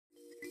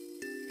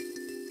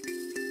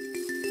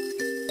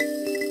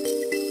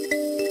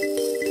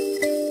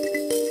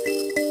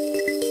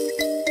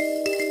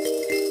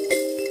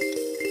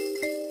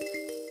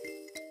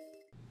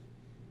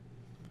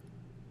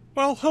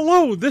Well,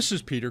 hello, this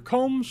is Peter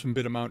Combs from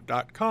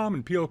Bidamount.com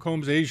and P.O.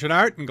 Combs Asian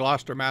Art in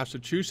Gloucester,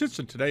 Massachusetts,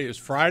 and today is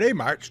Friday,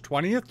 March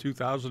 20th,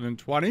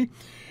 2020,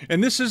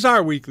 and this is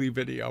our weekly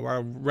video,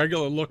 our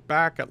regular look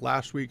back at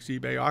last week's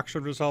eBay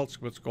auction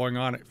results, what's going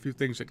on, a few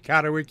things at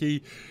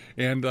CATAWIKI,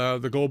 and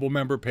the global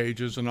member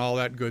pages and all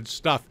that good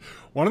stuff.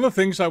 One of the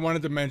things I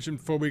wanted to mention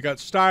before we got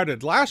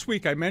started, last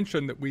week I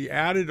mentioned that we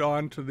added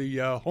on to the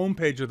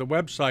homepage of the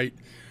website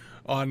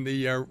on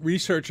the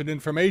research and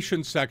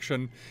information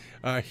section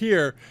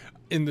here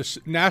in the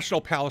National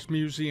Palace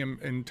Museum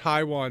in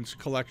Taiwan's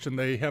collection.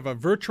 They have a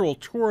virtual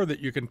tour that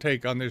you can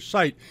take on their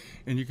site,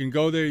 and you can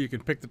go there, you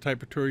can pick the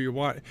type of tour you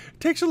want. It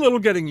takes a little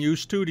getting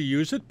used to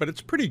use it, but it's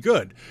pretty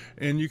good.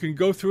 And you can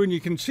go through and you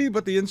can see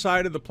what the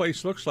inside of the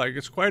place looks like.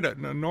 It's quite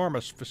an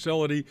enormous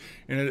facility,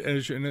 and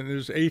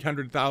there's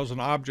 800,000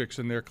 objects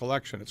in their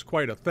collection. It's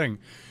quite a thing.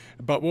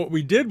 But what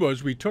we did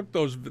was we took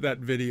that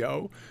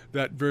video,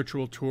 that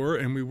virtual tour,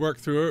 and we worked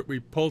through it. We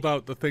pulled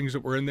out the things that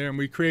were in there, and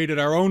we created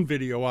our own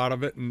video out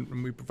of it,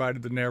 and we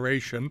provided the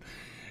narration.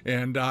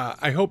 And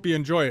I hope you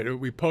enjoy it.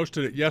 We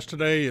posted it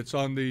yesterday. It's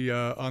on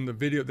the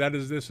video.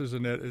 This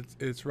isn't it?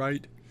 It's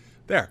right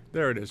there.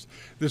 There it is.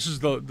 This is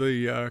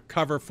the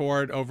cover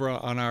for it over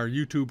on our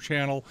YouTube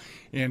channel,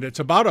 and it's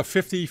about a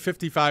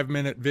 55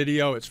 minute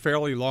video. It's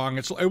fairly long.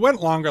 It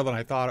went longer than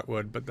I thought it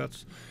would, but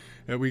that's.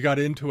 We got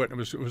into it, and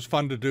it was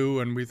fun to do,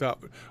 and we thought,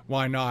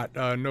 why not?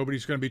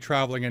 Nobody's going to be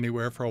traveling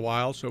anywhere for a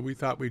while, so we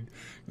thought we'd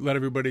let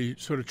everybody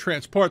sort of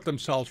transport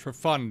themselves for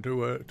fun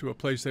to a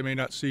place they may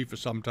not see for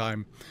some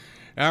time.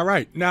 All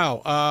right,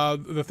 now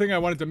the thing I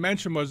wanted to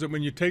mention was that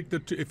when you take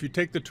if you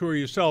take the tour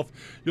yourself,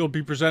 you'll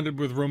be presented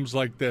with rooms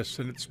like this,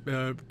 and it's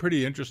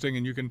pretty interesting,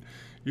 and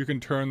you can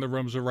turn the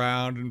rooms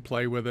around and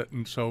play with it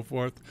and so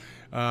forth.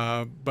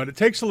 But it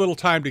takes a little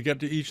time to get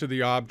to each of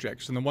the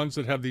objects, and the ones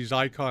that have these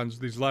icons,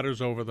 these letters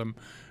over them,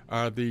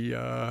 are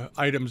the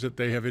items that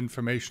they have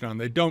information on.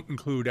 They don't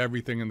include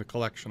everything in the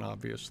collection,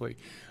 obviously.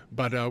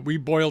 But we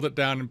boiled it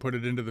down and put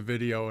it into the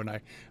video, and I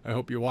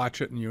hope you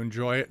watch it and you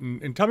enjoy it.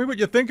 And tell me what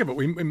you think of it.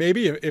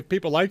 Maybe if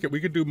people like it,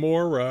 we could do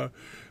more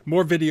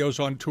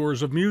videos on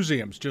tours of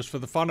museums just for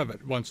the fun of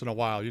it once in a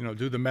while. You know,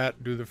 do the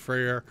Met, do the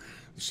Frere,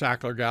 the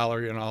Sackler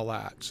Gallery, and all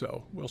that.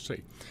 So we'll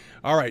see.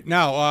 All right,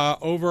 now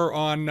over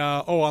on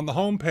the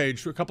home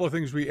page, a couple of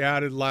things we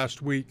added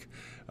last week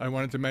I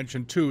wanted to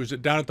mention too is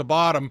that down at the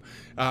bottom,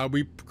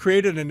 we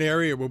created an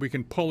area where we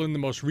can pull in the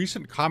most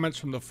recent comments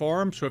from the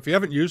forum. So if you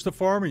haven't used the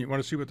forum and you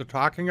want to see what they're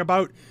talking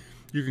about,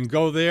 you can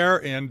go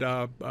there and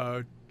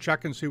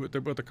check and see what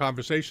the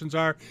conversations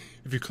are.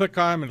 If you click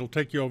on them, it'll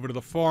take you over to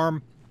the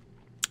forum.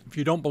 If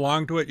you don't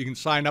belong to it, you can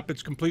sign up.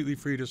 It's completely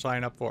free to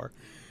sign up for.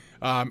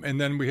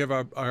 And then we have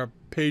our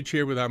page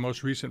here with our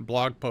most recent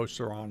blog posts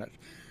are on it.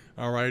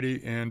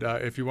 Alrighty, and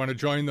if you want to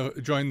join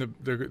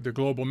the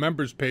global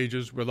members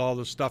pages with all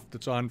the stuff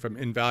that's on from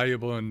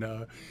Invaluable and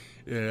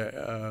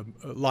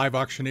Live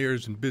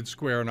Auctioneers and Bid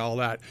Square and all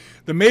that,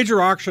 the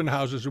major auction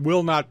houses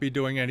will not be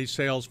doing any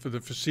sales for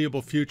the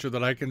foreseeable future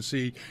that I can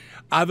see,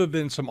 other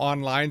than some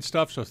online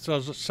stuff. So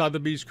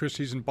Sotheby's,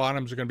 Christie's, and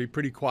Bonhams are going to be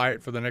pretty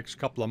quiet for the next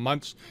couple of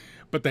months.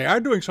 But they are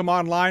doing some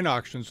online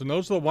auctions, and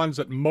those are the ones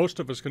that most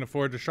of us can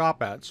afford to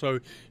shop at. So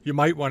you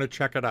might want to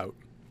check it out.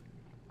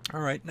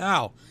 All right,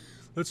 now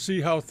let's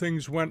see how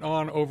things went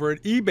on over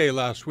at eBay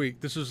last week.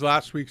 This is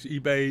last week's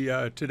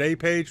eBay Today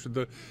page with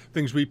the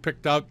things we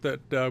picked out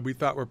that we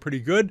thought were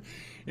pretty good.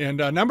 And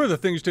a number of the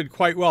things did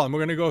quite well. And we're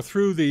going to go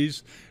through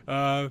these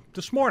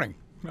this morning,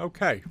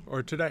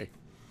 or today.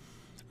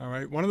 All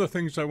right, one of the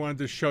things I wanted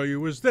to show you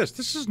was this.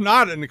 This is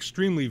not an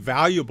extremely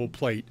valuable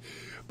plate,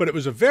 but it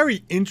was a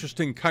very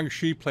interesting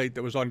Kangxi plate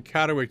that was on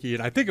CATAWIKI,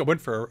 and I think it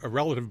went for a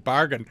relative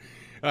bargain.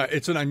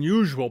 It's an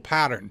unusual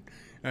pattern.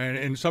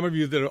 And some of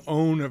you that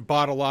have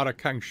bought a lot of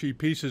Kangxi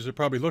pieces are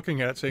probably looking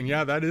at it saying,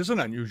 yeah, that is an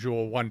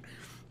unusual one.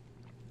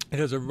 It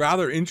has a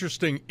rather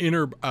interesting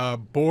inner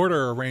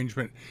border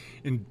arrangement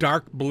in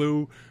dark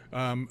blue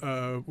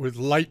with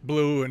light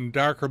blue and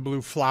darker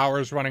blue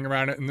flowers running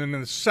around it. And then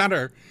in the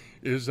center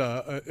is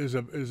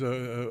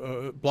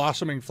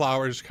blossoming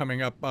flowers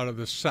coming up out of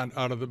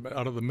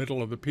the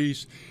middle of the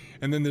piece.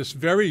 And then this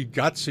very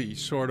gutsy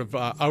sort of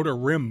outer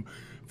rim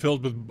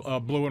filled with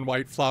blue and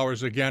white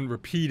flowers, again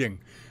repeating.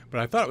 But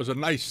I thought it was a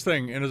nice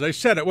thing. And as I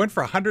said, it went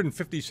for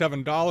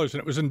 $157, and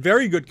it was in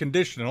very good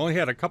condition. It only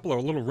had a couple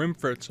of little rim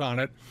frits on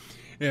it.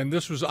 And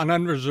this was an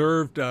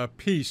unreserved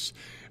piece.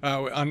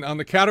 On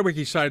the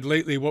CATAWIKI side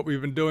lately, what we've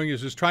been doing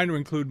is trying to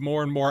include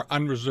more and more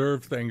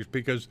unreserved things,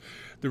 because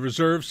the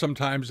reserves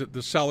sometimes that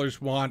the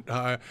sellers want,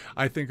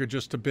 I think, are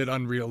just a bit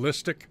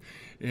unrealistic.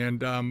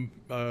 And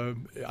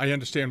I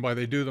understand why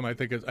they do them. I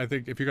think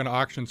if you're going to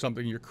auction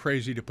something, you're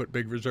crazy to put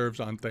big reserves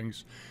on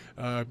things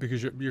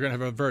because you're going to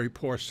have a very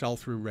poor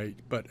sell-through rate.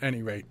 But at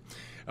any rate,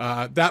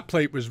 that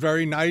plate was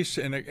very nice,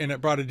 and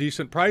it brought a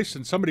decent price,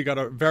 and somebody got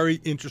a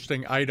very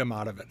interesting item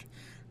out of it.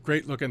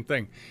 Great looking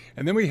thing.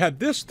 And then we had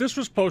this. This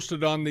was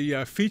posted on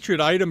the featured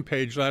item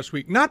page last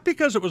week, not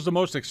because it was the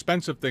most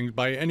expensive thing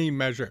by any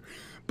measure,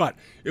 But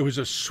it was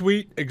a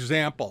sweet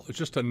example. It's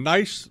just a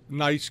nice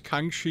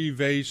Kangxi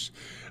vase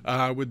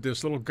with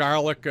this little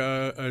garlic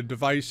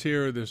device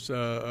here, this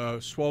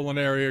swollen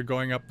area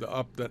going up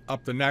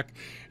the neck,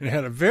 and it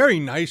had a very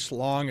nice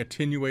long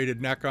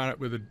attenuated neck on it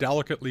with a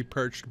delicately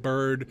perched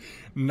bird.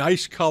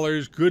 Nice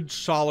colors, good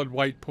solid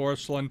white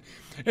porcelain,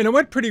 and it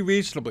went pretty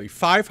reasonably,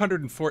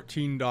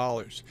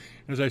 $514.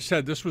 As I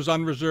said, this was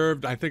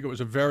unreserved. I think it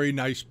was a very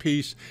nice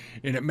piece,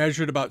 and it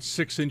measured about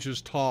 6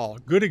 inches tall.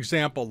 Good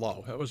example,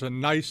 though. That was a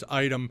nice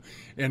item,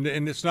 and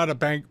it's not a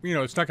bank. You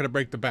know, it's not going to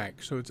break the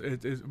bank, so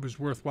it was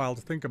worthwhile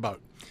to think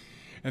about.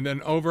 And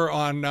then over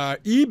on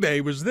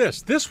eBay was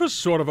this. This was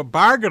sort of a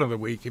bargain of the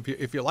week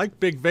if you like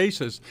big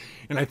vases.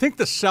 And I think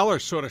the seller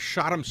sort of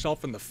shot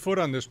himself in the foot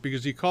on this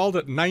because he called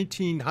it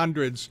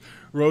 1900s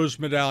rose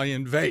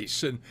medallion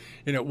vase, and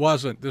it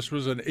wasn't. This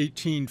was an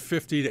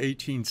 1850 to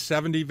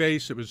 1870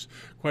 vase. It was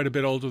quite a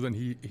bit older than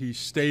he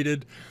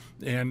stated.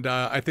 And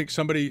I think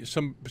somebody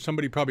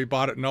probably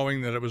bought it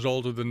knowing that it was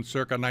older than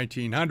circa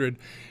 1900,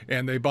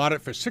 and they bought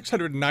it for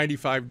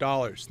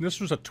 $695. And this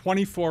was a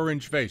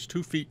 24-inch vase,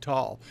 2 feet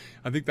tall.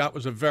 I think that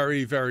was a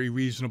very, very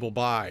reasonable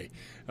buy,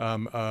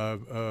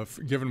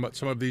 given what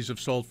some of these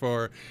have sold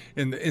for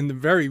in the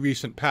very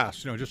recent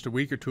past. You know, just a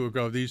week or two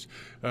ago, these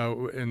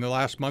in the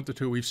last month or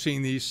two, we've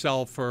seen these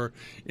sell for,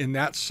 in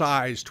that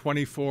size,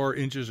 24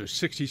 inches or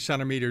 60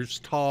 centimeters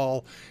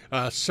tall,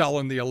 sell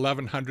in the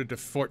 $1,100 to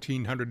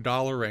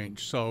 $1,400 range.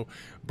 So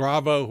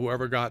bravo,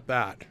 whoever got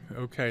that.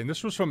 Okay, and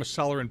this was from a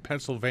seller in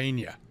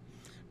Pennsylvania.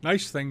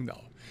 Nice thing,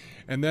 though.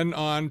 And then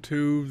on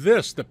to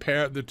this,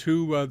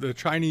 the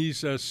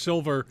Chinese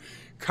silver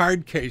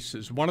card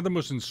cases. One of them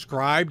was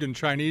inscribed in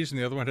Chinese and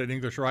the other one had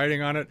English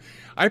writing on it.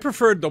 I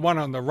preferred the one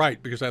on the right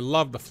because I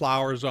loved the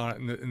flowers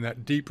on it and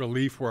that deep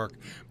relief work,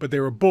 but they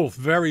were both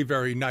very,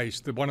 very nice.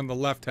 The one on the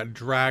left had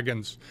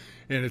dragons,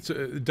 and it's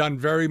done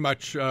very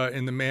much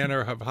in the manner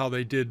of how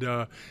they did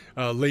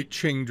late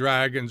Qing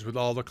dragons with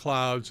all the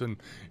clouds and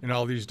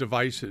all these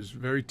devices.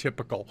 Very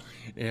typical.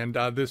 And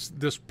this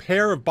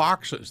pair of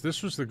boxes,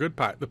 this was the good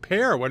part. The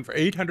pair went for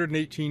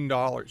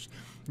 $818.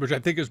 Which I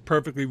think is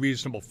perfectly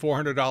reasonable.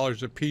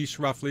 $400 a piece,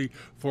 roughly,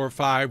 4 or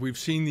 5. We've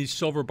seen these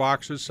silver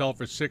boxes sell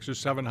for $600 or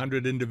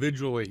 $700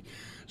 individually.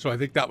 So I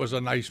think that was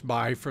a nice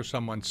buy for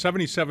someone.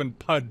 77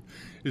 Pud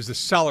is the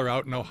seller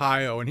out in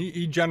Ohio, and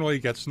he generally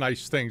gets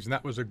nice things. And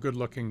that was a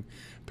good-looking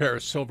pair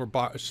of silver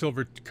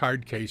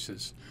card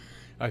cases,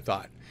 I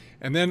thought.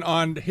 And then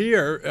on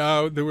here,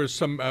 there was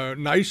some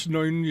nice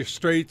Nyonya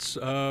Straights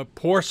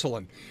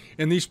porcelain.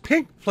 And these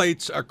pink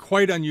plates are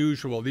quite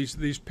unusual.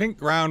 These pink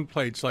ground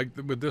plates, like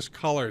with this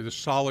color, this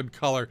solid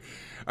color,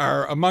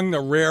 are among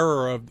the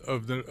rarer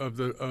of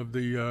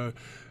the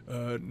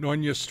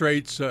Nyonya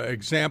Straights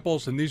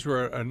examples, and these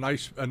were a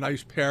nice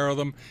pair of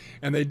them,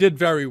 and they did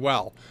very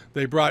well.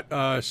 They brought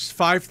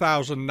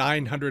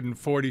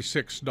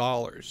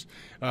 $5,946,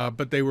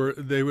 but they were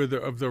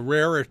of the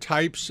rarer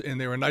types, and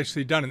they were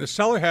nicely done. And the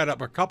seller had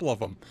up a couple of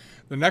them.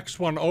 The next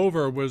one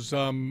over was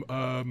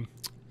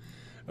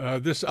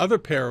this other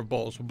pair of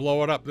bowls. We'll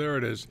blow it up. There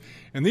it is.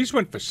 And these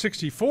went for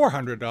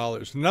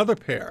 $6,400, another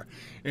pair.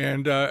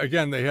 And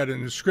again, they had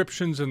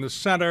inscriptions in the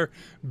center.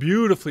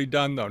 Beautifully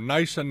done, though.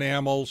 Nice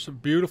enamels,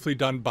 beautifully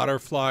done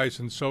butterflies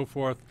and so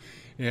forth.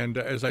 And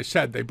as I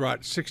said, they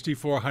brought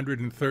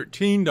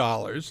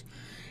 $6,413.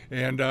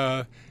 And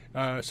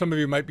some of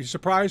you might be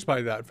surprised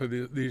by that for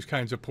these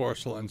kinds of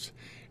porcelains.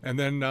 And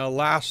then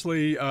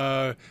lastly,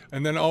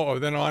 then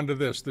on to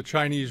this, the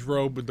Chinese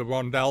robe with the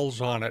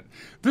rondelles on it.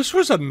 This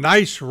was a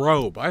nice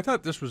robe. I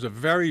thought this was a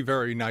very,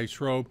 very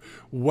nice robe.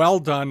 Well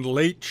done,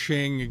 late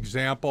Qing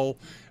example.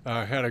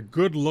 Had a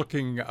good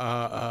looking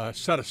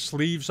set of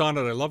sleeves on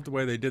it. I love the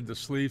way they did the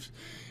sleeves.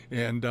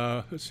 And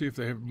let's see if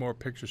they have more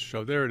pictures to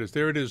show. There it is.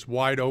 There it is,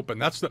 wide open.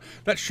 That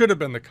should have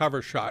been the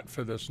cover shot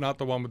for this, not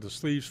the one with the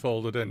sleeves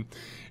folded in.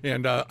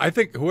 And I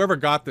think whoever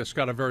got this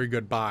got a very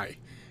good buy.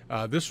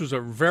 This was a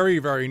very,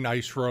 very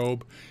nice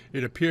robe.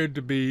 It appeared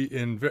to be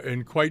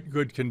in quite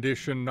good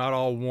condition, not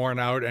all worn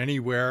out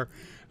anywhere.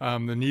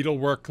 The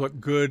needlework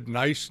looked good,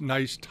 nice,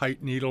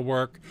 tight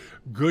needlework,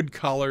 good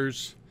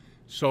colors,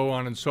 so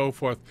on and so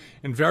forth,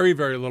 and very,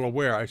 very little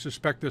wear. I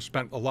suspect this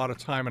spent a lot of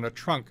time in a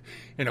trunk,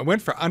 and it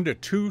went for under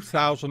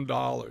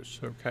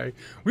 $2,000, okay?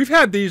 We've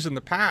had these in the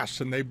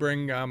past, and they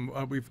bring,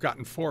 we've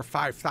gotten $4,000 or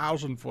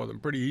 $5,000 for them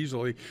pretty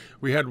easily.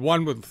 We had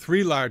one with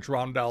 3 large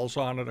rondelles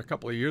on it a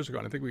couple of years ago,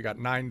 and I think we got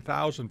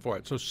 $9,000 for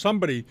it. So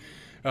somebody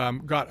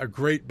got a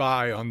great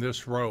buy on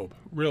this robe,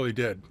 really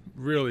did.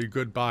 Really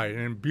good buy, and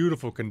in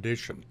beautiful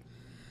condition.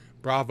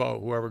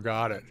 Bravo, whoever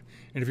got it.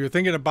 And if you're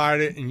thinking about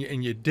it and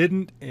you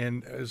didn't,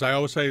 and as I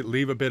always say,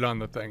 leave a bid on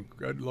the thing.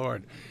 Good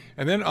Lord.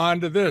 And then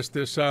on to this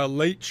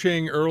late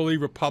Qing, early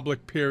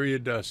Republic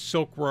period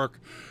silk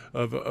work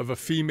of a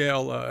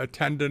female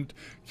attendant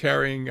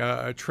carrying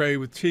a tray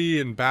with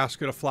tea and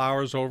basket of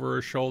flowers over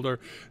her shoulder.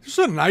 This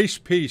is a nice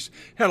piece.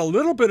 Had a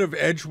little bit of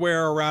edge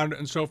wear around it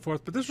and so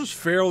forth, but this was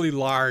fairly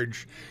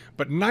large.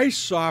 But nice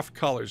soft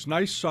colors,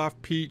 nice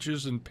soft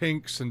peaches and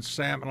pinks and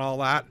salmon and all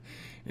that.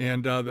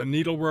 And the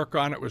needlework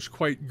on it was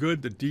quite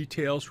good. The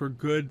details were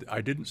good.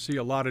 I didn't see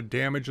a lot of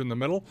damage in the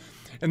middle.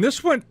 And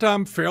this went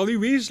fairly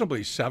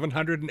reasonably,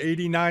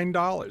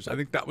 $789. I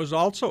think that was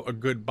also a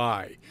good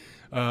buy.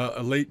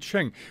 A late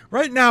Qing.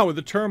 Right now with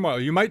the turmoil,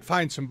 you might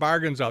find some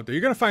bargains out there.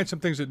 You're going to find some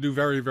things that do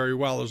very, very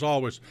well as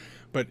always.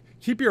 But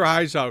keep your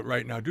eyes out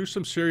right now. Do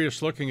some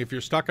serious looking. If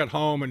you're stuck at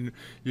home and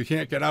you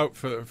can't get out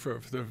for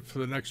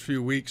the next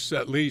few weeks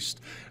at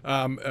least,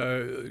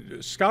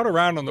 scout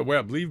around on the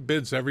web. Leave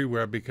bids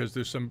everywhere because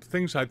there's some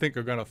things I think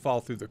are going to fall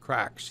through the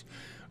cracks.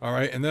 All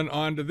right, and then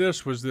on to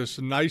this was this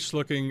nice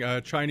looking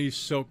Chinese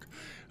silk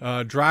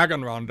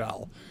dragon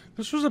rondelle.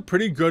 This was a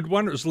pretty good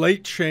one. It was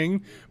late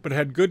Qing, but it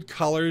had good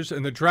colors,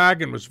 and the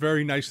dragon was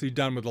very nicely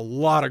done with a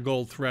lot of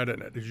gold thread in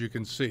it, as you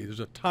can see. There's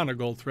a ton of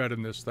gold thread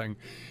in this thing,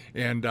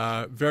 and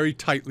very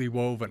tightly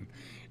woven.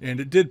 And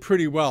it did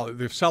pretty well.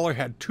 The seller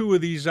had 2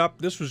 of these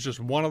up. This was just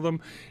one of them,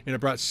 and it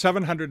brought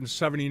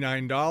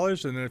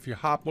 $779. And then if you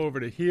hop over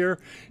to here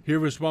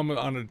was one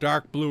on a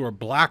dark blue or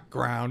black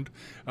ground,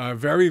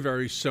 very,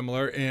 very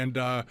similar, and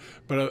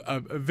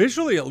but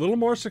visually a little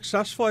more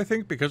successful, I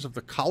think, because of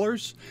the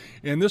colors.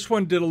 And this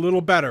one did a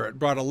little better. It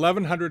brought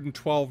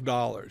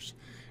 $1,112.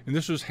 And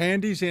this was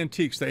Handy's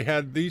Antiques. They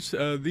had these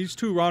 2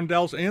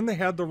 rondelles, and they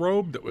had the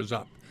robe that was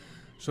up.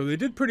 So they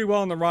did pretty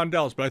well in the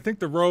rondelles, but I think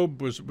the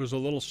robe was a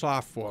little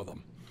soft for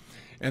them.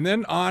 And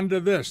then on to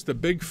this, the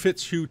big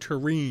Fitzhugh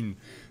terrine.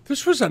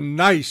 This was a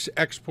nice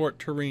export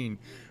terrine.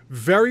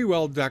 Very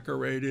well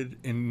decorated,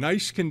 in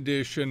nice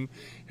condition.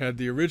 Had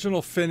the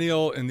original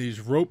finial and these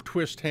rope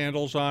twist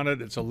handles on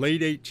it. It's a late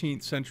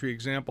 18th century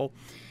example.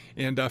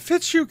 And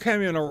Fitzhugh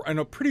came in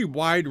a pretty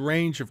wide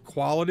range of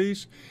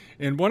qualities.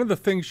 And one of the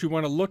things you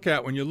want to look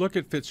at when you look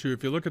at Fitzhugh,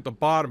 if you look at the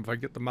bottom, if I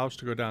get the mouse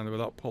to go down there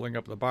without pulling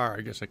up the bar,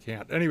 I guess I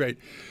can't. Anyway,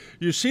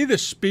 you see the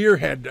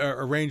spearhead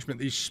arrangement,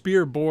 these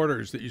spear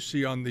borders that you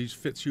see on these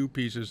Fitzhugh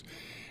pieces.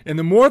 And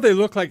the more they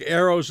look like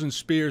arrows and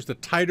spears, the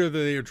tighter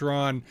they are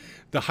drawn,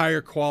 the higher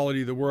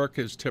quality the work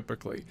is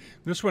typically.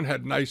 This one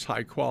had nice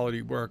high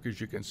quality work, as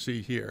you can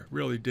see here,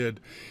 really did.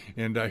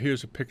 And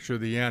here's a picture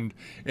of the end.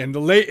 And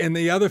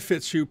the other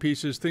Fitzhugh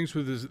pieces, things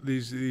with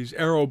these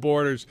arrow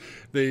borders,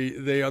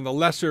 they on the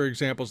lesser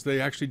examples, they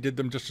actually did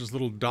them just as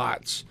little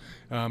dots.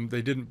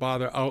 They didn't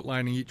bother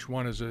outlining each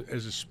one as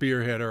a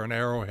spearhead or an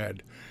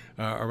arrowhead.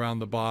 Around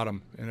the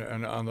bottom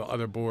and on the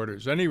other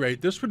borders. At any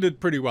rate, this one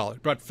did pretty well.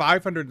 It brought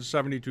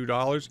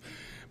 $572,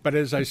 but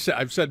as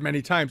I've said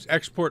many times,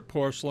 export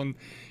porcelain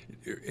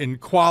in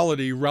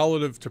quality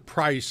relative to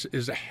price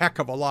is a heck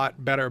of a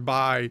lot better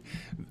buy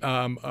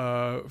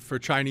for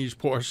Chinese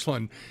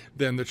porcelain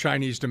than the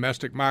Chinese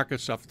domestic market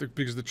stuff,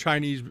 because the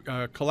Chinese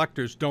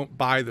collectors don't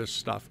buy this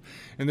stuff.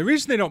 And the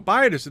reason they don't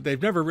buy it is that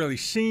they've never really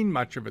seen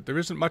much of it. There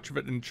isn't much of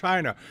it in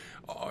China.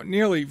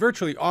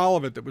 Virtually all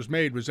of it that was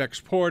made was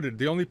exported.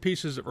 The only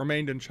pieces that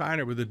remained in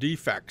China were the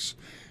defects.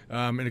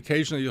 And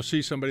occasionally you'll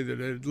see somebody that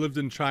had lived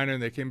in China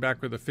and they came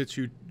back with a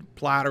Fitzhugh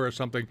platter or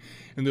something,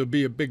 and there'll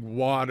be a big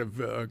wad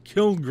of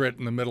kiln grit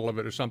in the middle of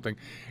it or something.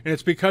 And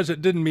it's because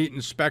it didn't meet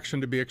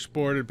inspection to be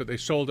exported, but they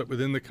sold it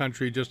within the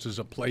country just as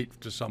a plate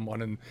to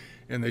someone,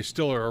 and they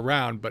still are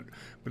around. But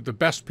the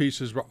best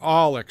pieces were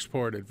all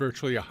exported,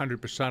 virtually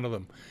 100% of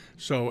them.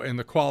 So, and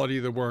the quality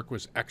of the work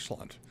was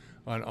excellent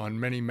on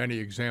many, many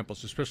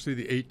examples, especially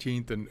the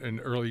 18th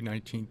and early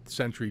 19th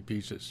century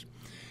pieces.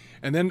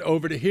 And then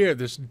over to here,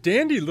 this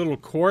dandy little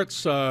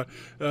quartz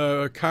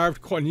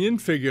carved Kuan Yin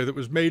figure that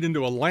was made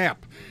into a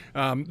lamp.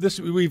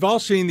 We've all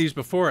seen these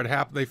before. It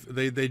happened.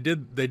 They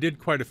did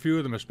quite a few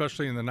of them,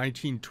 especially in the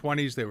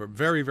 1920s. They were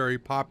very, very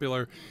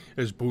popular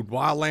as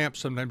boudoir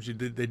lamps. Sometimes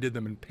they did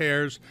them in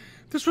pairs.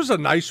 This was a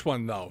nice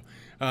one though.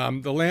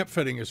 The lamp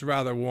fitting is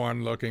rather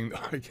worn looking,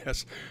 I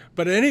guess.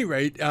 But at any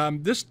rate,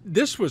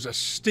 this was a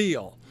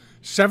steal.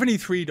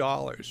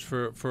 $73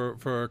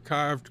 for a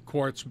carved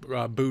quartz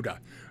Buddha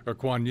or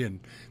Kuan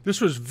Yin.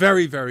 This was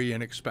very, very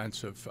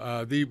inexpensive.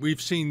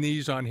 We've seen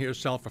these on here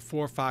sell for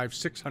 $400,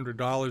 $500,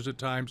 $600 at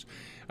times.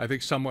 I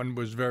think someone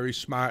was very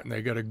smart and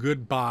they got a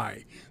good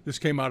buy. This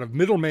came out of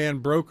Middleman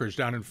Brokers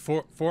down in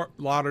Fort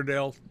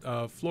Lauderdale,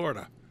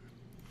 Florida.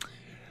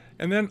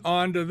 And then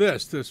on to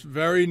this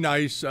very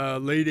nice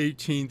late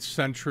 18th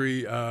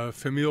century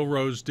Famille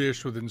Rose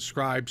dish with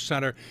inscribed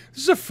center.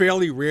 This is a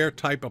fairly rare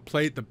type of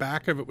plate. The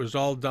back of it was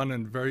all done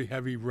in very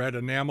heavy red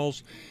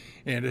enamels,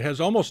 and it has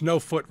almost no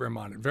foot rim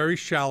on it. Very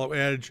shallow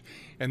edge,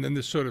 and then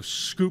this sort of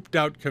scooped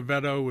out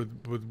cavetto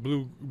with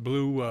blue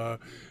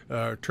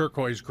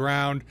turquoise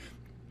ground.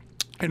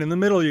 And in the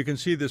middle, you can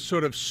see this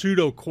sort of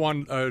pseudo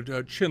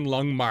chin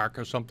lung mark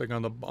or something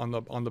on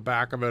the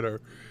back of it,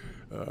 or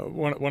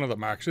one of the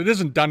marks. It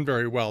isn't done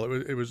very well.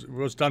 It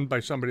was done by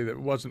somebody that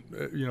wasn't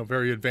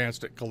very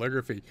advanced at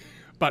calligraphy,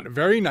 but a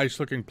very nice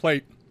looking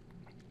plate.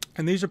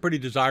 And these are pretty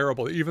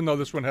desirable, even though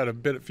this one had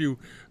a few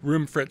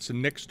rim frits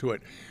and nicks to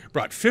it.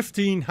 Brought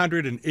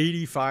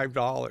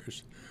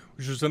 $1,585,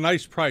 which is a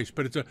nice price,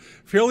 but it's a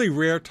fairly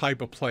rare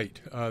type of plate.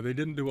 They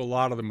didn't do a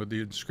lot of them with the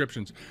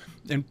inscriptions.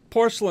 And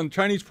porcelain,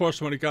 Chinese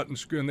porcelain,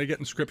 when they get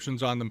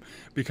inscriptions on them,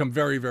 become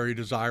very, very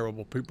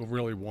desirable. People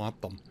really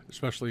want them,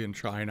 especially in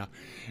China.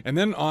 And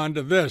then on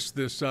to this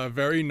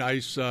very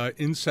nice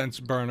incense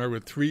burner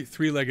with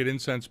three-legged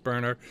incense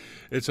burner.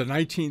 It's a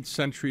 19th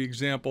century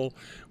example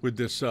with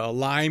this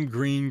lime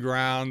green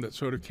ground that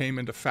sort of came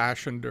into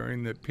fashion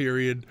during the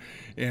period,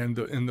 and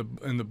in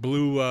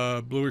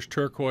the bluish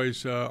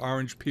turquoise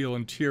orange peel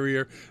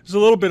interior. There's a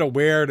little bit of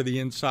wear to the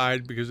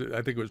inside because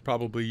I think it was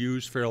probably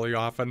used fairly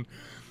often.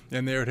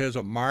 And there it has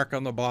a mark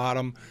on the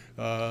bottom,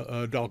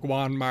 a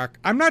Daoguan mark.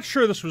 I'm not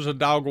sure this was a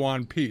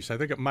Daoguan piece. I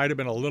think it might have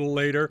been a little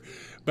later,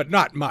 but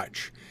not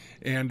much.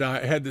 And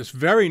it had this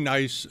very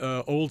nice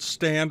old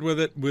stand with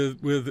it,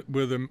 with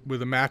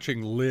a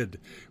matching lid.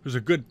 It was a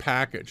good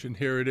package. And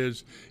here it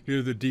is.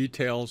 Here are the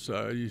details.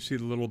 You see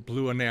the little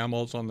blue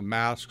enamels on the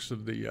masks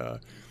of the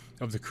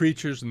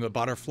creatures and the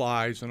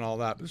butterflies and all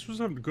that. This was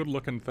a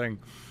good-looking thing,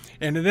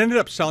 and it ended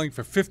up selling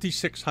for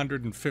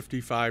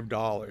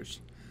 $5,655.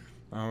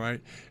 All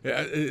right.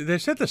 They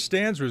said the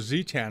stands were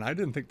Zetan. I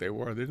didn't think they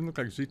were. They didn't look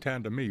like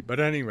Zetan to me. But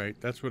at any rate,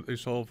 that's what they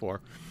sold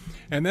for.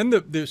 And then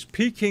this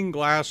Peking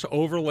glass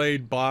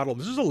overlaid bottle.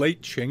 This is a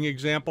late Qing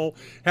example.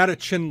 Had a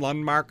Qin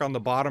Lun mark on the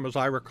bottom, as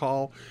I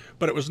recall.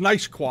 But it was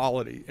nice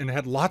quality and it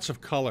had lots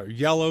of color.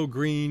 Yellow,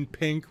 green,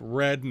 pink,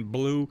 red, and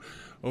blue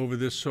over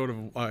this sort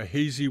of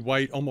hazy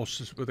white,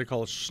 almost what they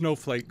call a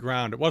snowflake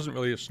ground. It wasn't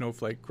really a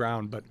snowflake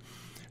ground, but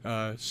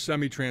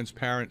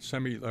semi-transparent,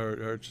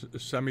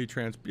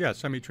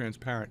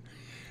 semi-transparent.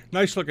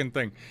 Nice looking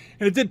thing.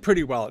 And it did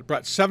pretty well. It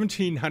brought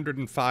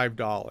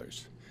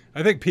 $1,705.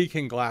 I think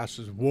Peking glass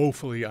is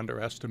woefully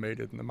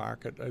underestimated in the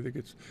market. I think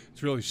it's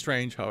really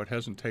strange how it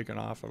hasn't taken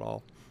off at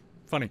all.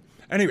 Funny.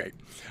 Anyway,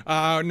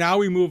 now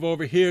we move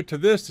over here to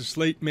this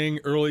late Ming,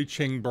 early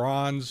Qing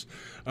bronze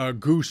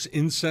goose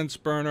incense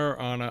burner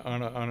on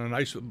a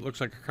nice,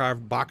 looks like a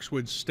carved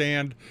boxwood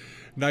stand.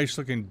 Nice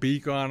looking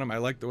beak on them. I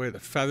like the way the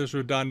feathers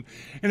were done,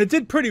 and it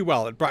did pretty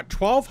well. It brought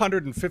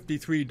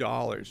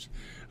 $1,253,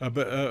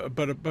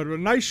 but a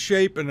nice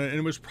shape, and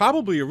it was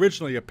probably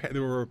originally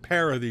there were a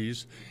pair of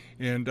these,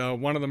 and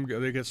one of them,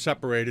 they get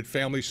separated.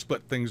 Families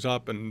split things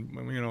up, and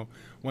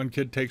one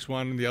kid takes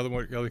one, and the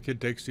other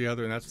kid takes the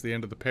other, and that's the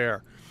end of the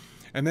pair.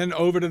 And then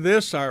over to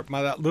this,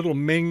 that little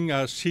Ming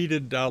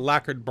seated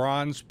lacquered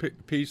bronze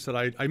piece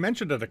that I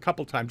mentioned it a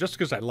couple times just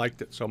because I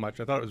liked it so much.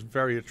 I thought it was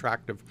very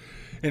attractive.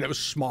 And it was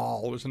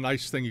small. It was a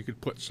nice thing you could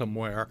put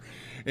somewhere.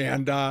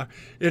 And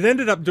it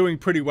ended up doing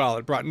pretty well.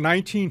 It brought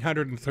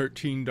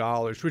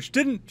 $1,913, which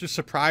didn't just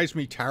surprise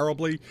me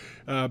terribly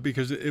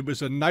because it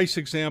was a nice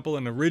example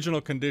in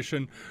original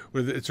condition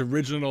with its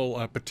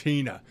original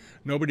patina.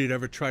 Nobody had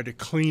ever tried to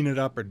clean it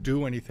up or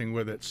do anything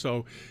with it.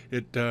 So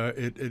it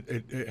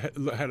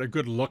had a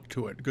good look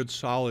to it, good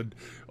solid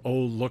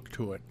old look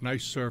to it,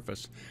 nice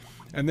surface.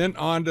 And then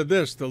on to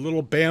this, the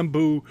little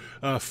bamboo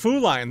Foo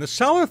Lion. The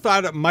seller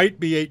thought it might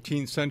be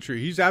 18th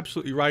century. He's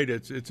absolutely right.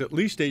 It's at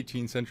least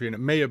 18th century, and it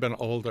may have been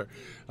older.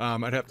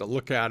 I'd have to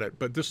look at it.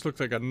 But this looks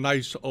like a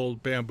nice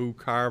old bamboo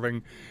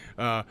carving.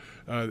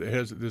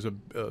 There's a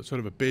sort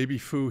of a baby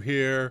Foo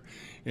here,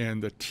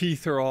 and the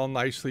teeth are all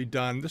nicely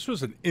done. This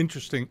was an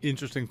interesting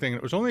thing.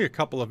 It was only a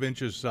couple of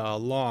inches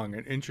long,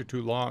 an inch or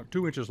two long,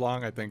 2 inches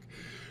long, I think.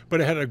 But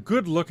it had a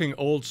good-looking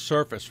old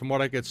surface, from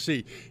what I could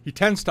see. He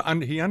tends to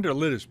he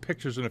underlit his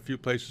pictures in a few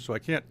places, so I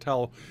can't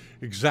tell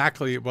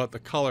exactly about the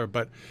color,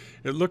 but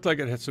it looked like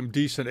it had some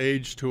decent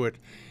age to it.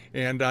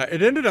 And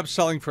it ended up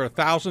selling for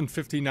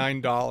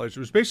 $1,059. It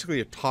was basically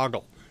a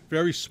toggle,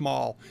 very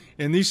small.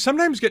 And these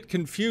sometimes get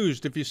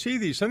confused. If you see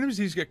these, sometimes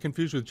these get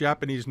confused with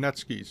Japanese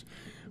netskis.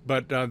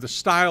 But the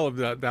style of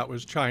that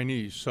was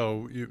Chinese,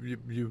 so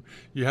you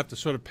have to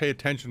sort of pay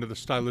attention to the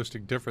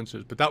stylistic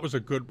differences. But that was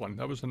a good one.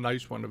 That was a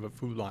nice one of a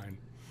Foo Lion.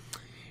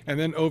 And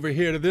then over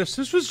here to this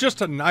was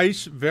just a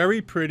nice, very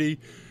pretty,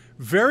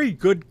 very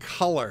good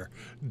color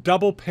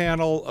double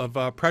panel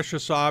of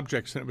precious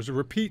objects, and it was a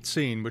repeat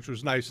scene, which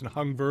was nice and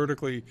hung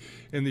vertically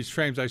in these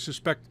frames. I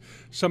suspect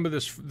some of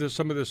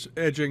this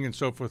edging and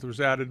so forth was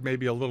added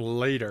maybe a little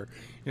later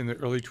in the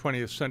early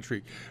 20th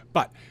century.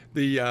 But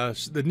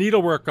the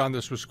needlework on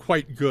this was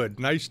quite good.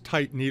 Nice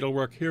tight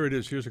needlework. Here it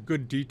is. Here's a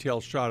good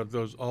detailed shot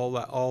of all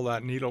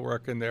that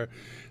needlework in there.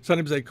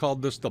 Sometimes they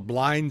called this the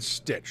blind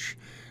stitch.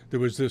 There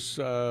was this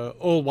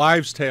old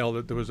wives' tale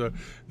that there was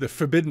the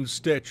forbidden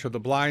stitch or the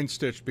blind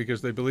stitch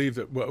because they believed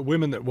that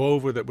women that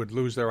wove with it would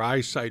lose their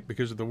eyesight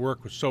because the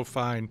work was so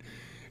fine.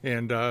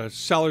 And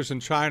sellers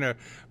in China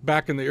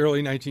back in the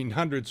early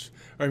 1900s,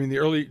 I mean the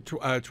early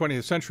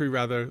 20th century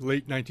rather,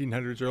 late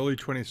 1900s, early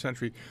 20th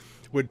century,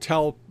 would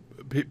tell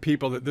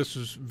people that this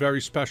was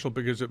very special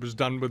because it was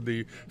done with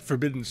the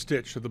forbidden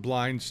stitch or the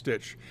blind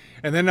stitch.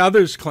 And then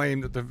others claim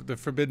that the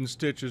forbidden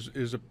stitch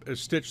is a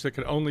stitch that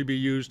could only be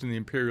used in the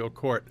imperial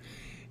court.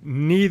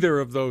 Neither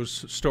of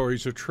those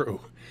stories are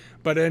true.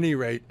 But at any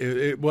rate,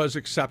 it was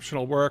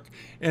exceptional work,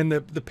 and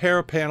the pair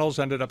of panels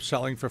ended up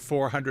selling for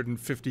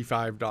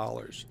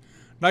 $455.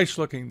 Nice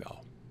looking though.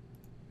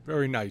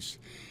 Very nice.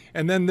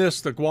 And then the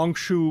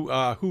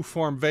Guangzhou Hu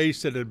form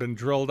vase that had been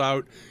drilled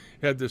out.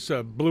 had this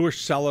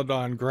bluish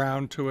celadon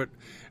ground to it.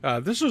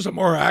 This was a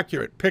more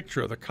accurate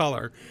picture of the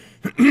color.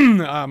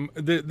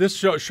 This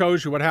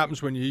shows you what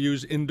happens when you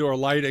use indoor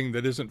lighting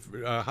that isn't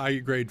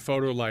high-grade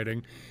photo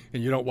lighting,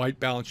 and you don't white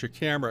balance your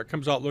camera. It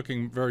comes out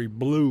looking very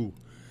blue.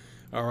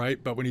 All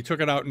right, but when you took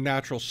it out in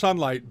natural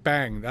sunlight,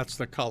 bang, that's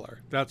the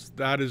color.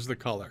 That is the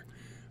color.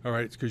 All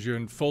right, it's because you're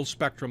in full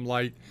spectrum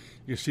light.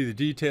 You see the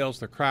details,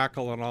 the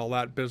crackle, and all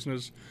that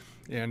business.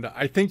 And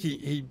I think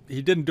he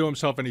didn't do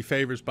himself any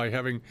favors by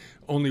having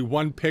only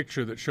one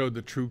picture that showed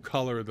the true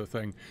color of the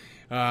thing.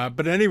 But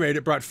at any rate,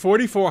 it brought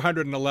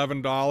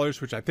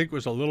 $4,411, which I think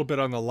was a little bit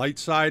on the light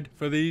side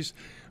for these.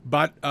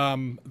 But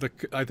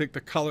I think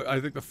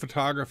the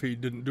photography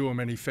didn't do him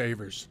any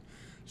favors.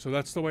 So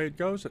that's the way it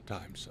goes at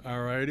times.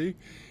 All righty.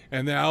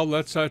 And now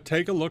let's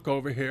take a look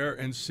over here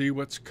and see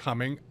what's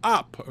coming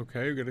up.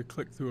 Okay, we're going to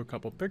click through a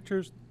couple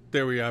pictures.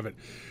 There we have it.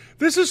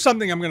 This is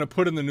something I'm going to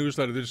put in the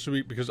newsletter this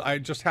week because I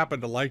just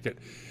happen to like it.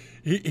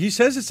 He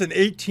says it's an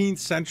 18th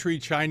century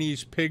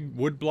Chinese pig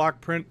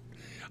woodblock print.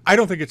 I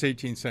don't think it's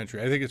 18th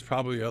century. I think it's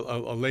probably a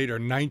later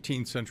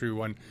 19th century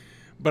one.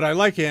 But I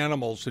like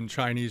animals in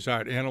Chinese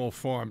art, animal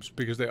forms,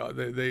 because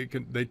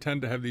they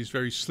tend to have these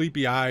very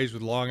sleepy eyes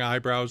with long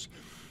eyebrows,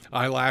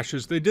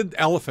 eyelashes. They did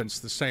elephants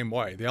the same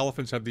way. The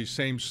elephants have these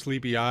same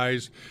sleepy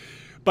eyes,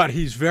 but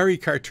he's very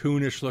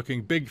cartoonish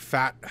looking, big,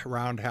 fat,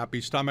 round, happy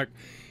stomach,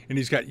 and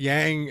he's got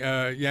yang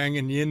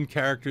and yin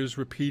characters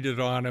repeated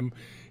on him,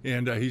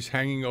 and he's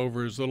hanging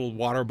over his little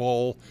water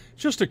bowl.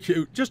 Just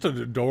an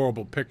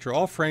adorable picture,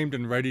 all framed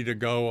and ready to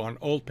go on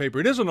old paper.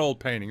 It is an old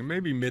painting,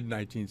 maybe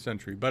mid-19th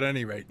century, but at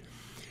any rate.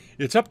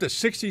 It's up to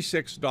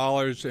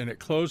 $66, and it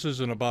closes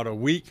in about a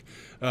week.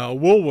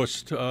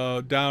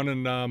 Woolworths down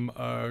in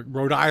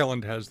Rhode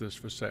Island has this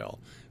for sale.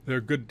 They're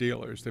good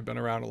dealers. They've been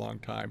around a long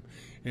time,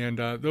 and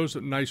those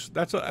are nice.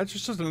 That's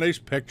just a nice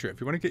picture.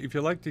 If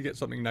you like to get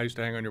something nice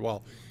to hang on your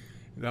wall,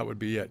 that would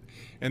be it.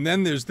 And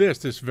then there's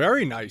this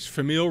very nice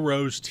Famille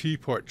Rose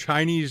teapot,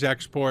 Chinese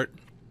export,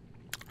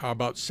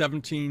 about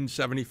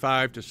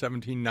 1775 to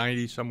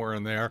 1790, somewhere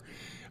in there.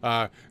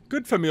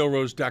 Good Famille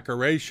Rose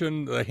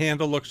decoration. The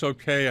handle looks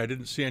okay. I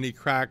didn't see any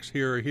cracks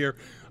here or here.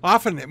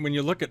 Often when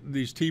you look at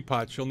these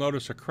teapots, you'll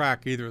notice a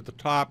crack either at the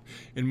top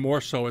and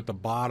more so at the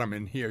bottom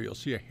in here. You'll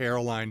see a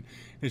hairline.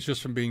 It's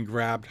just from being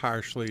grabbed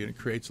harshly, and it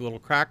creates a little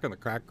crack, and the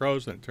crack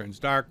grows, and it turns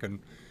dark, and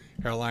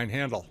hairline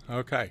handle.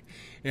 Okay.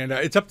 And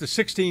it's up to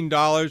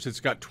 $16. It's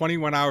got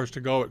 21 hours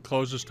to go. It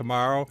closes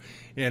tomorrow.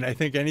 And I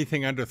think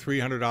anything under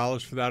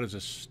 $300 for that is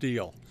a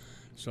steal.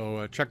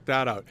 So check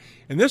that out.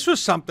 And this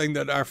was something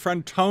that our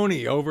friend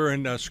Tony over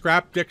in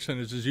Scrap Dixon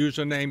is his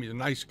username. He's a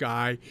nice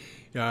guy.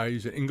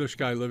 He's an English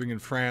guy living in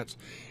France.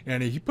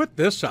 And he put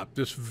this up,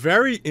 this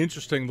very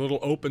interesting little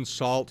open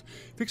salt.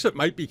 Thinks it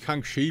might be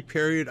Kangxi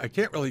period. I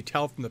can't really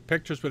tell from the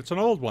pictures, but it's an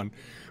old one.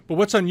 But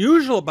what's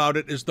unusual about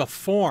it is the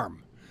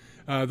form.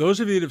 Those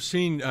of you that have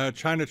seen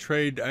China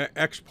trade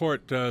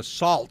export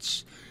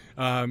salts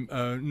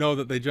know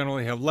that they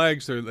generally have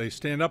legs. They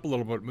stand up a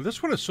little bit. But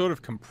this one is sort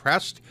of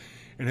compressed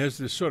and has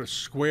this sort of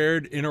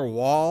squared inner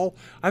wall.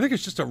 I think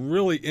it's just a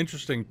really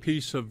interesting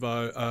piece of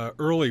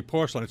early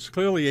porcelain. It's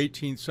clearly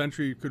 18th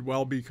century. It could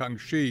well be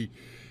Kangxi.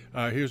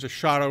 Here's a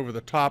shot over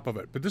the top of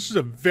it. But this is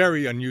a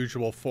very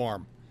unusual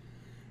form.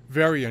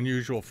 Very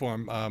unusual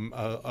form,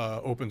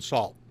 open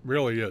salt.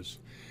 Really is.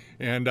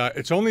 And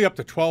it's only up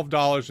to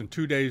 $12 and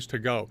 2 days to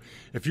go.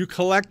 If you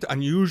collect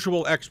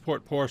unusual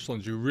export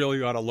porcelains, you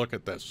really ought to look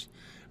at this.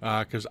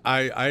 Because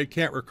I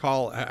can't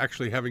recall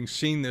actually having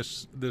seen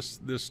this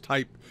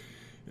type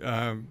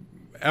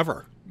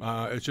ever.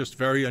 It's just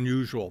very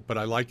unusual, but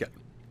I like it.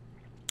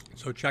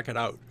 So check it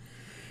out.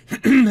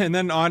 And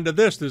then on to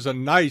this. There's a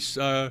nice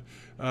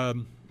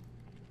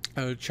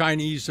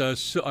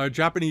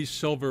Japanese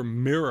silver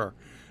mirror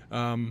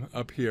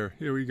up here.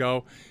 Here we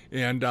go.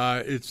 And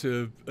it's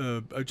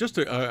just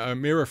a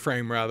mirror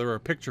frame, rather, or a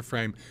picture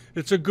frame.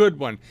 It's a good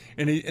one.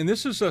 And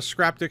this is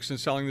Scrap Dixon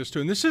selling this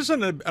too. And this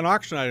isn't an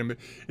auction item.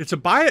 It's a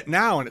buy it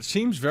now, and it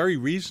seems very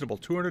reasonable,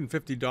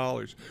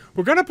 $250.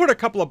 We're going to put a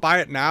couple of buy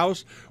it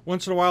nows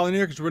once in a while in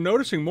here because we're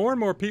noticing more and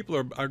more people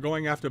are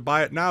going after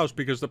buy it nows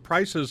because the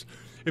prices,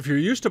 if you're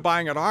used to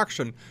buying at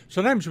auction,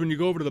 sometimes when you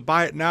go over to the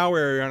Buy It Now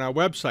area on our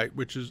website,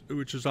 which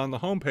is on the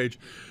homepage,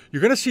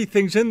 you're going to see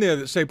things in there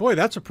that say, boy,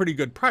 that's a pretty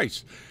good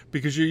price,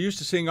 because you're used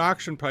to seeing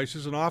auction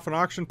prices, and often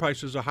auction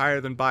prices are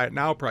higher than Buy It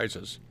Now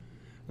prices.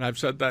 And I've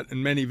said that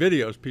in many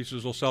videos.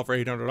 Pieces will sell for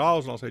 $800, and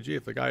I'll say, gee,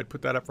 if the guy had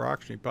put that up for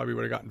auction, he probably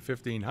would have gotten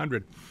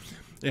 $1,500.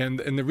 And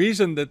the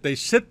reason that they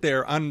sit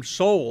there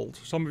unsold,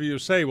 some of you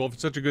say, well, if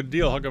it's such a good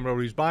deal, how come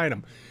nobody's buying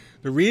them?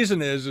 The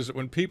reason is that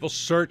when people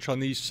search on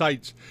these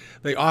sites,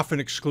 they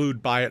often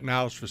exclude buy it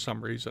nows for some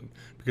reason,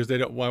 because they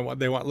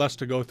want less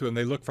to go through, and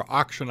they look for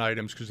auction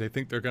items because they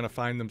think they're going to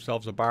find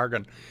themselves a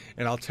bargain.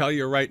 And I'll tell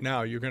you right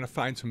now, you're going to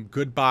find some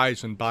good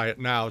buys in buy it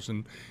nows,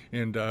 and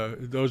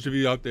those of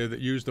you out there that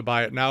use the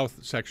buy it now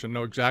section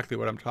know exactly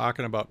what I'm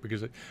talking about,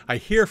 because I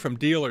hear from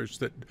dealers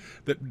that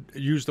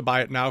use the buy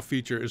it now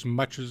feature as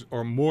much as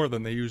or more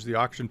than they use the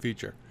auction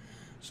feature.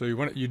 So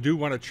you do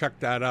want to check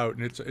that out,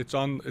 and it's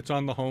on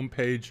the home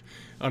page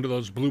under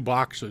those blue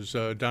boxes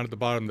down at the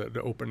bottom that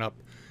open up,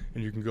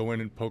 and you can go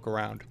in and poke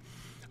around.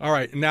 All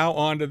right, now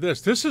on to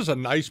this. This is a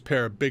nice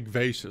pair of big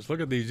vases.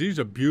 Look at these. These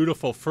are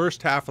beautiful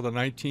first half of the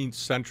 19th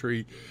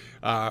century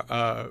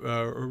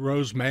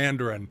rose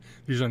mandarin.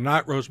 These are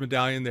not rose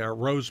medallion. They are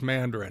rose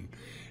mandarin.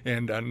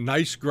 And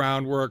nice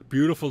groundwork,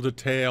 beautiful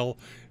detail.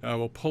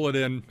 We'll pull it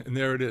in, and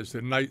there it is.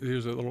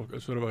 Here's a little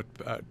sort of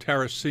a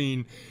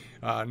terracine.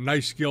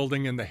 Nice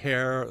gilding in the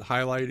hair,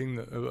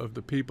 highlighting of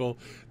the people.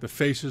 The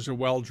faces are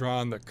well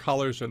drawn. The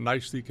colors are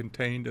nicely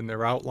contained in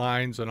their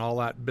outlines and all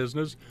that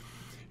business.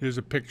 Here's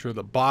a picture of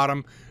the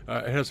bottom.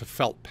 It has a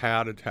felt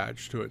pad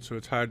attached to it, so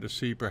it's hard to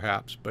see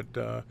perhaps, but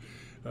there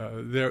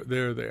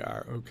they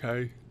are,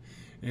 okay?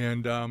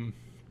 And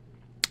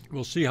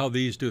we'll see how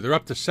these do. They're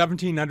up to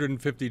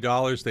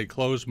 $1,750. They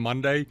close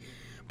Monday,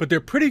 but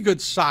they're pretty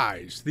good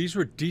size. These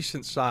were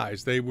decent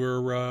size. They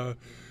were,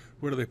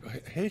 what are they? I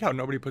hate how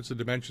nobody puts the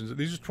dimensions.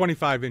 These are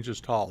 25 inches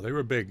tall. They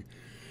were big.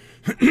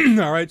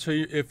 All right, so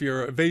if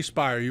you're a vase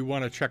buyer, you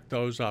want to check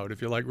those out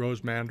if you like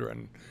rose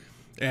mandarin.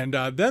 And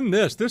then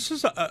this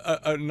is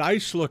a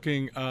nice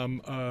looking,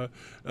 I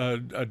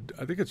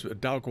think it's a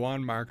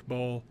Daoguan marked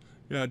bowl.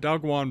 Yeah,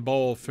 Daoguan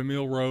bowl,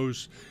 Famille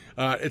Rose.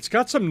 It's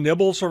got some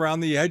nibbles around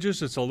the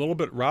edges. It's a little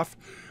bit rough,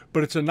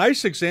 but it's a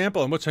nice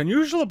example. And what's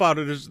unusual about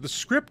it is the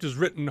script is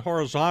written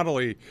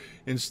horizontally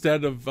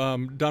instead of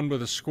done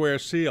with a square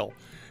seal.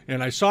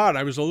 And I saw it.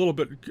 I was a little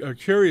bit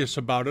curious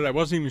about it. I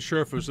wasn't even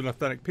sure if it was an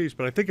authentic piece,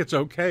 but I think it's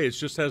okay. It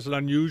just has an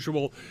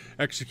unusual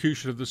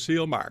execution of the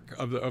seal mark,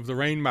 of the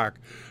rain mark,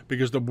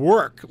 because the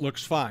work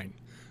looks fine.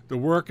 The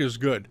work is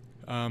good.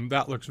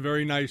 That looks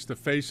very nice. The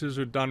faces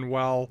are done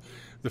well.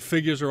 The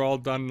figures are all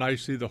done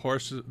nicely. The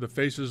horses, the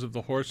faces of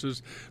the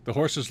horses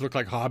look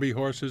like hobby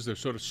horses. They're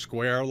sort of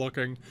square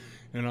looking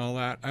and all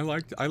that. I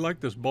like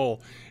this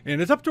bowl,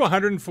 and it's up to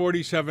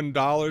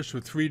 $147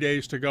 with 3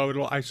 days to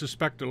go. I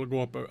suspect it'll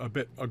go up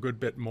a good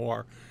bit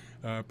more,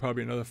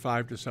 probably another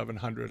 $500 to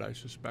 $700, I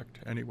suspect.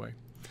 Anyway,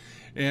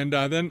 and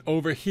then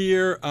over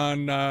here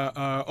on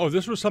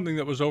this was something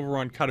that was over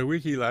on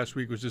CATAWIKI last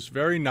week. Was this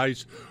very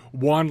nice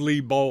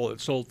Wanli bowl that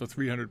sold for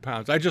 300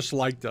 pounds. I just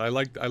liked it. I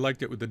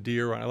liked it with the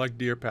deer on. I like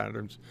deer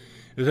patterns.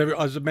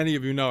 As many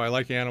of you know, I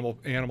like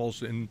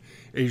animals in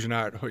Asian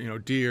art. You know,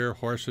 deer,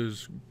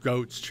 horses,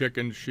 goats,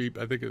 chickens, sheep.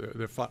 I think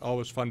they're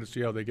always fun to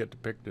see how they get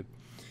depicted.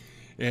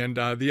 And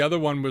the other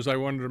one I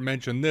wanted to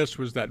mention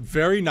was that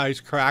very nice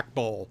crack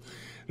bowl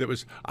that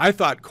was, I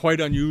thought, quite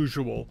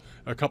unusual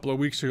a couple of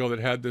weeks ago, that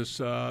had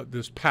this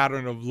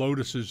pattern of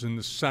lotuses in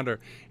the center.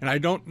 And I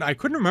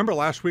couldn't remember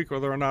last week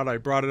whether or not I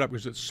brought it up,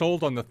 because it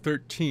sold on the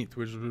 13th,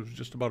 which was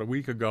just about a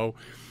week ago.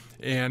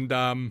 And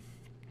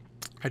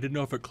I didn't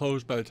know if it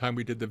closed by the time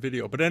we did the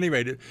video. But at any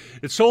rate,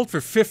 it sold for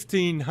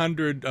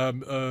 1,500,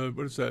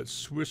 what is that,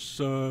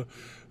 Swiss,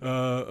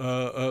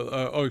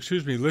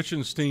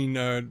 Liechtenstein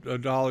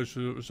dollars.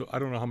 So I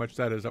don't know how much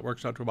that is. That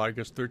works out to about, I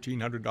guess,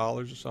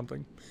 $1,300 or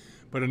something.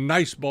 But a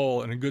nice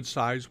bowl and a good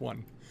size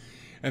one.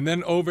 And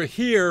then over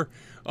here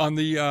on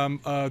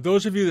the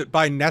those of you that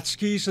buy net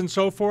skis and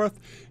so forth,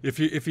 if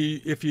you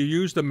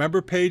use the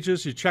member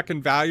pages, you check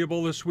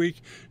Invaluable this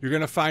week, you're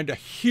going to find a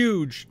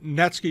huge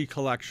net ski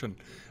collection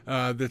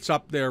that's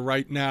up there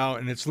right now,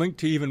 and it's linked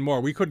to even more.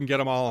 We couldn't get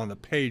them all on the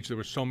page. There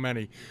were so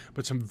many,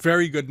 but some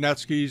very good net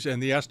skis,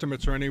 and the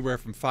estimates are anywhere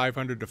from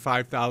 $500 to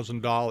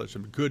 $5,000.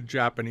 Some good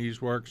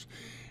Japanese works.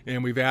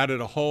 And we've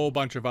added a whole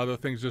bunch of other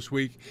things this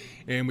week.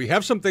 And we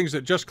have some things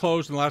that just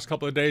closed in the last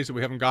couple of days that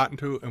we haven't gotten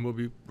to, and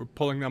we're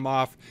pulling them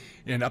off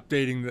and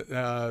updating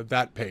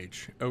that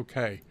page.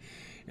 Okay.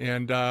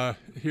 And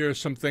here are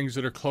some things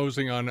that are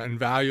closing on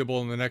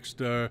Invaluable in the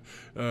next, it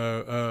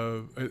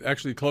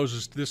actually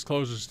closes, this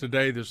closes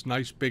today. This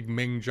nice big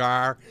Ming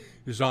jar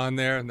is on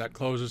there, and that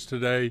closes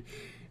today.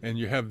 And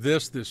you have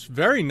this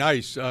very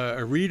nice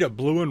Arita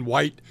blue and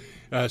white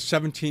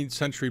 17th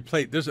century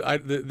plate.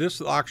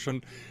 This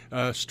auction,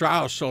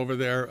 Strauss over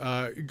there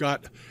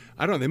got,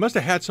 I don't know, they must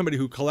have had somebody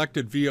who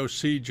collected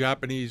VOC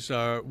Japanese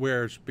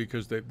wares,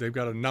 because they've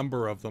got a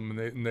number of them,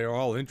 and they're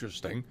all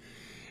interesting.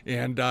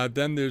 And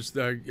then there's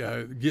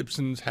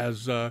Gibson's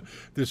has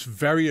this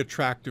very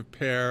attractive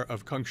pair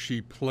of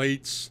Kangxi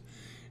plates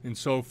and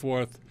so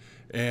forth,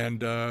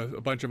 and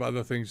a bunch of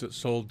other things that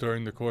sold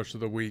during the course of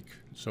the week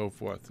and so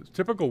forth. It's a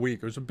typical week.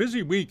 It was a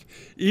busy week,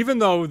 even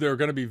though there are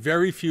going to be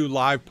very few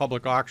live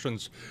public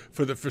auctions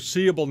for the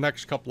foreseeable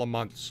next couple of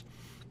months.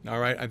 All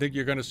right, I think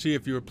you're going to see,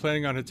 if you were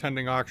planning on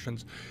attending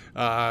auctions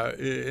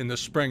in the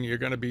spring, you're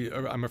going to be,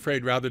 I'm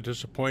afraid, rather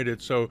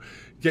disappointed. So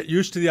get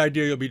used to the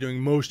idea you'll be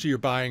doing most of your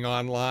buying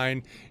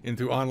online and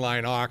through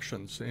online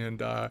auctions.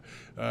 And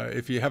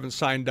if you haven't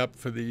signed up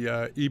for the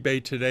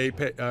eBay Today,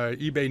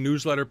 eBay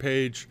newsletter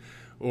page,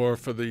 or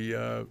for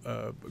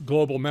the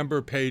global member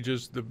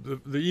pages, the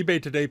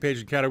eBay Today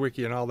page and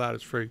CATAWIKI and all that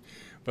is free,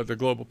 but the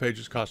global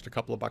pages cost a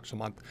couple of bucks a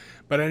month.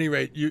 But at any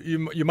rate,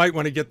 you might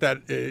want to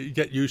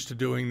get used to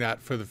doing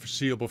that for the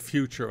foreseeable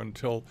future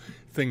until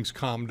things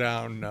calm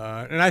down.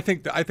 And I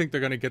think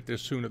they're going to get there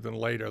sooner than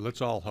later.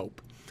 Let's all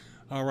hope.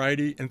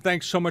 Alrighty, and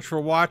thanks so much for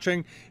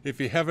watching.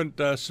 If you haven't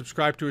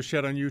subscribed to us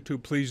yet on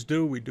YouTube, please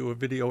do. We do a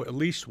video at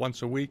least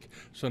once a week,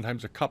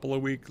 sometimes a couple a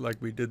week, like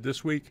we did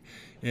this week.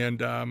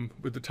 And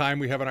with the time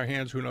we have on our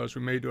hands, who knows,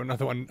 we may do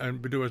another one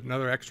and do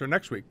another extra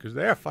next week, because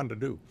they are fun to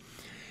do.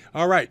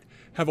 All right,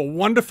 have a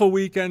wonderful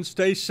weekend.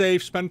 Stay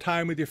safe, spend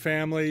time with your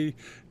family,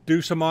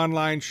 do some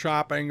online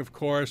shopping, of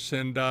course,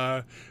 and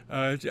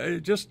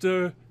just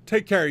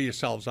take care of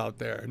yourselves out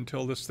there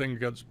until this thing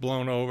gets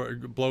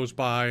blows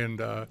by,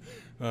 and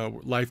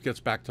life gets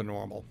back to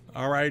normal.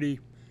 All righty.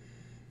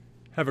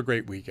 Have a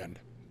great weekend.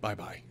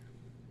 Bye-bye.